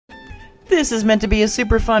This is meant to be a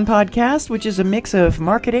super fun podcast, which is a mix of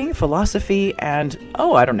marketing, philosophy, and,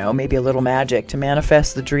 maybe a little magic to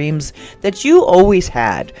manifest the dreams that you always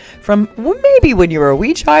had from maybe when you were a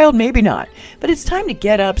wee child, maybe not. But it's time to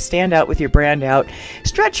get up, stand out with your brand out,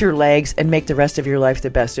 stretch your legs, and make the rest of your life the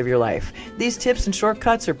best of your life. These tips and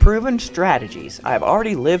shortcuts are proven strategies. I've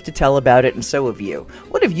already lived to tell about it, and so have you.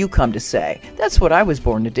 What have you come to say? That's what I was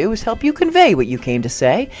born to do, is help you convey what you came to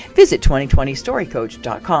say. Visit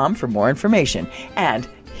 2020storycoach.com for more information. And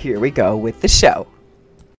here we go with the show.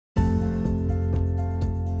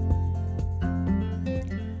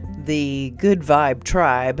 The Good Vibe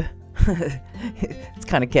Tribe, it's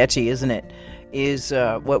kind of catchy, isn't it? Is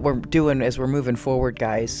what we're doing as we're moving forward,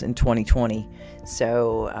 guys, in 2020.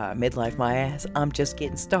 So, midlife my ass, I'm just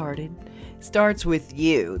getting started. Starts with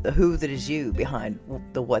you, the who that is you behind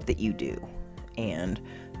the what that you do. And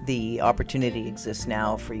the opportunity exists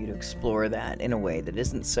now for you to explore that in a way that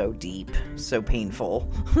isn't so deep, so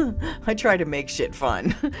painful. I try to make shit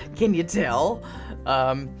fun. Can you tell?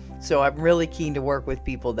 So I'm really keen to work with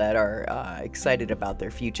people that are excited about their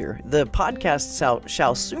future. The podcast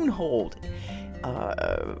shall soon hold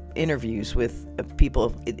interviews with people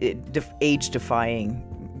of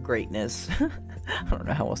age-defying greatness. I don't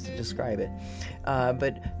know how else to describe it.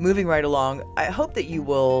 But moving right along, I hope that you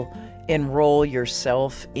will enroll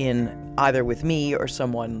yourself in either with me or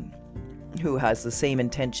someone who has the same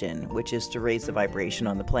intention, which is to raise the vibration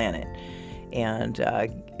on the planet. And,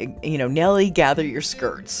 Nelly, gather your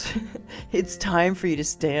skirts. It's time for you to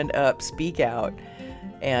stand up, speak out,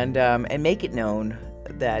 and make it known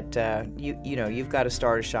that, you've got a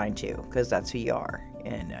star to shine too, because that's who you are.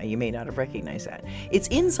 And you may not have recognized that. It's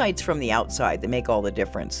insights from the outside that make all the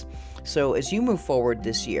difference. So as you move forward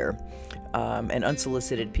this year, an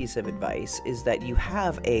unsolicited piece of advice is that you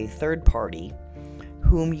have a third party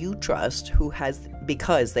whom you trust,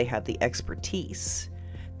 because they have the expertise.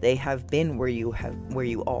 They have been where you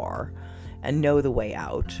are and know the way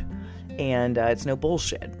out. And it's no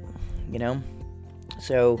bullshit,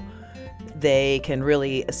 So they can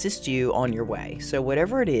really assist you on your way. So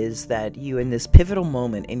whatever it is that you, in this pivotal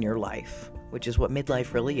moment in your life, which is what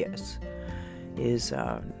midlife really is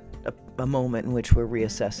a moment in which we're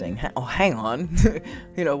reassessing. Oh, hang on.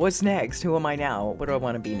 What's next? Who am I now? What do I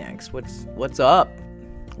want to be next? What's up?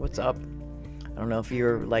 What's up? I don't know if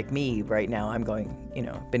you're like me right now. I'm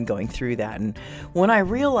been going through that. And when I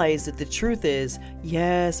realized that the truth is,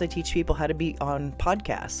 yes, I teach people how to be on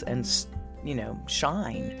podcasts and,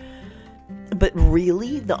 shine. But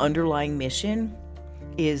really, the underlying mission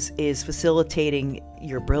is facilitating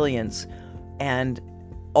your brilliance and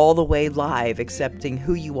all the way live, accepting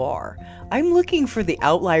who you are. I'm looking for the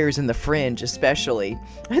outliers in the fringe, especially.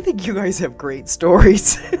 I think you guys have great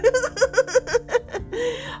stories.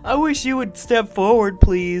 I wish you would step forward,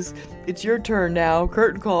 please. It's your turn now.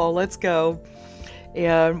 Curtain call. Let's go.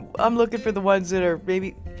 And I'm looking for the ones that are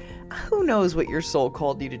maybe, who knows what your soul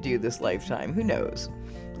called you to do this lifetime? Who knows?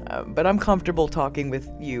 But I'm comfortable talking with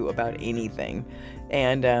you about anything,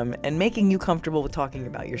 and making you comfortable with talking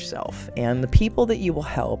about yourself. And the people that you will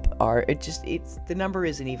help the number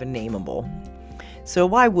isn't even nameable. So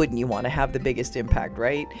why wouldn't you want to have the biggest impact,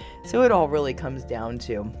 right? So it all really comes down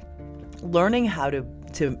to learning how to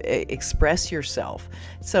express yourself.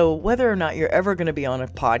 So whether or not you're ever going to be on a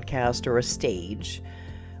podcast or a stage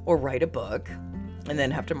or write a book and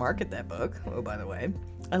then have to market that book. Oh, by the way,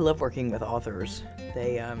 I love working with authors.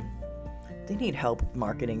 They need help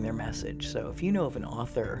marketing their message. So if you know of an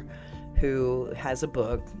author who has a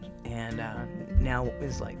book and now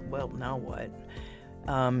is like, well, now what?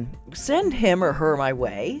 Send him or her my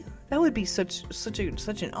way. That would be such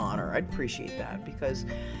an honor. I'd appreciate that, because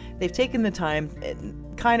they've taken the time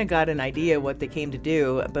and kind of got an idea what they came to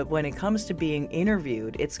do. But when it comes to being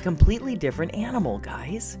interviewed, it's a completely different animal,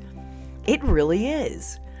 guys. It really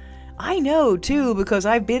is. I know, too, because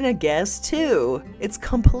I've been a guest, too. It's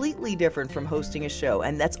completely different from hosting a show.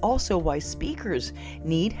 And that's also why speakers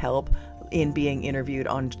need help in being interviewed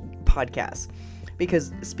on podcasts.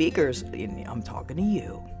 Because speakers, I'm talking to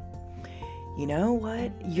you. You know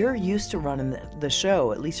what? You're used to running the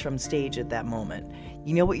show, at least from stage at that moment.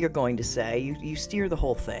 You know what you're going to say. You steer the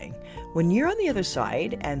whole thing. When you're on the other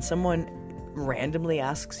side and someone randomly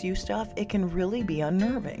asks you stuff, it can really be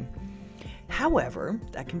unnerving. However,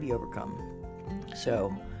 that can be overcome.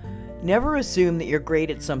 So, never assume that you're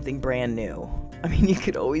great at something brand new. I mean, you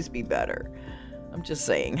could always be better. I'm just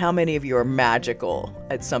saying, how many of you are magical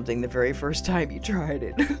at something the very first time you tried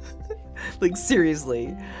it? Like,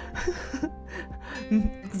 seriously.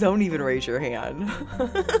 Don't even raise your hand.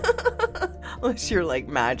 Unless you're like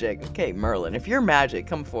magic. Okay, Merlin, if you're magic,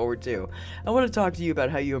 come forward too. I want to talk to you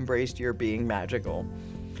about how you embraced your being magical.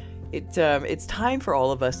 It's time for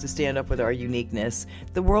all of us to stand up with our uniqueness.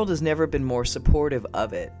 The world has never been more supportive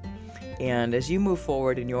of it. And as you move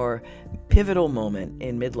forward in your pivotal moment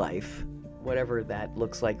in midlife, whatever that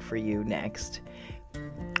looks like for you next,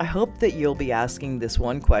 I hope that you'll be asking this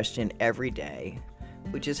one question every day,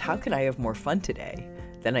 which is, how can I have more fun today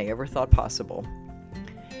than I ever thought possible?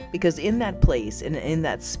 Because in that place and in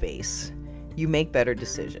that space, you make better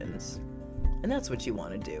decisions. And that's what you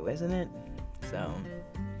want to do, isn't it? So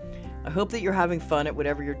I hope that you're having fun at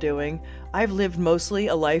whatever you're doing. I've lived mostly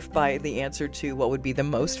a life by the answer to what would be the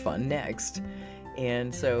most fun next.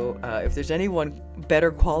 And so if there's anyone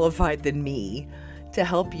better qualified than me to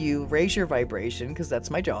help you raise your vibration, because that's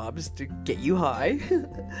my job, is to get you high,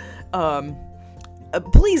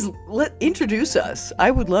 please introduce us. I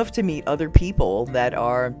would love to meet other people that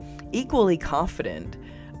are equally confident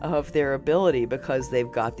of their ability because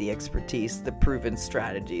they've got the expertise, the proven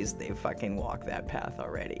strategies. They've fucking walked that path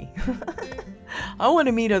already. I want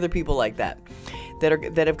to meet other people like that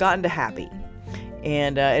have gotten to happy.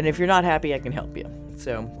 And if you're not happy, I can help you.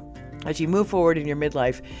 So as you move forward in your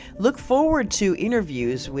midlife, look forward to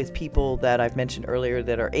interviews with people that I've mentioned earlier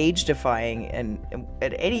that are age-defying, and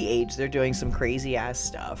at any age, they're doing some crazy-ass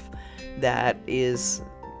stuff that is,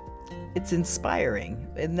 it's inspiring,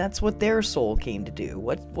 and that's what their soul came to do.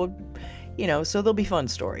 So there'll be fun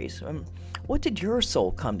stories. What did your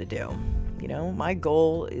soul come to do? My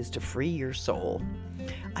goal is to free your soul.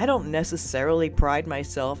 I don't necessarily pride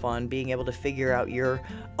myself on being able to figure out your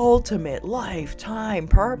ultimate lifetime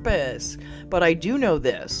purpose, but I do know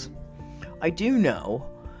this. I do know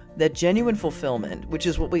that genuine fulfillment, which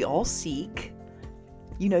is what we all seek,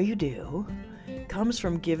 you do, comes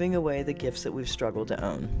from giving away the gifts that we've struggled to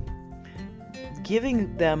own.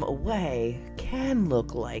 Giving them away can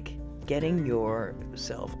look like getting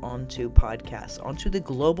yourself onto podcasts, onto the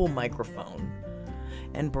global microphone,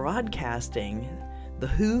 and broadcasting the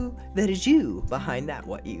who that is you behind that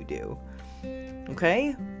what you do.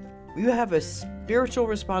 Okay? You have a spiritual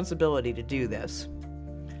responsibility to do this.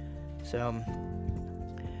 So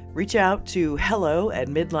reach out to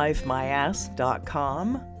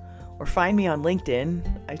hello@midlifemyass.com or find me on LinkedIn.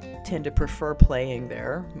 I tend to prefer playing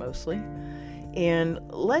there mostly. And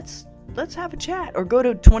let's have a chat, or go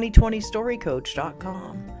to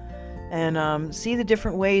 2020storycoach.com and see the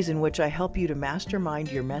different ways in which I help you to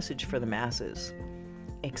mastermind your message for the masses,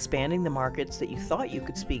 expanding the markets that you thought you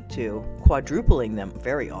could speak to, quadrupling them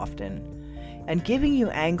very often, and giving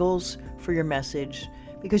you angles for your message,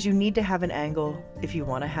 because you need to have an angle if you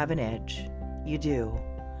want to have an edge. You do.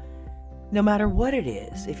 No matter what it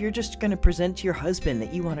is, if you're just going to present to your husband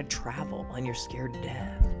that you want to travel and you're scared to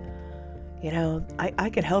death, I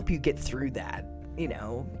can help you get through that.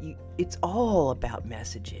 It's all about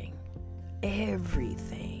messaging.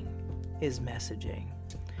 Everything is messaging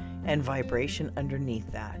and vibration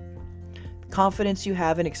underneath that. The confidence you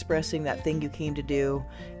have in expressing that thing you came to do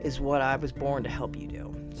is what I was born to help you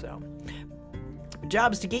do. So my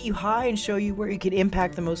job is to get you high and show you where you can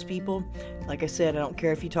impact the most people. Like I said, I don't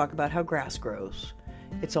care if you talk about how grass grows.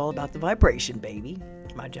 It's all about the vibration, baby.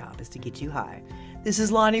 My job is to get you high. This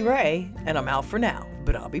is Lonnie Ray, and I'm out for now,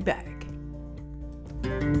 but I'll be back.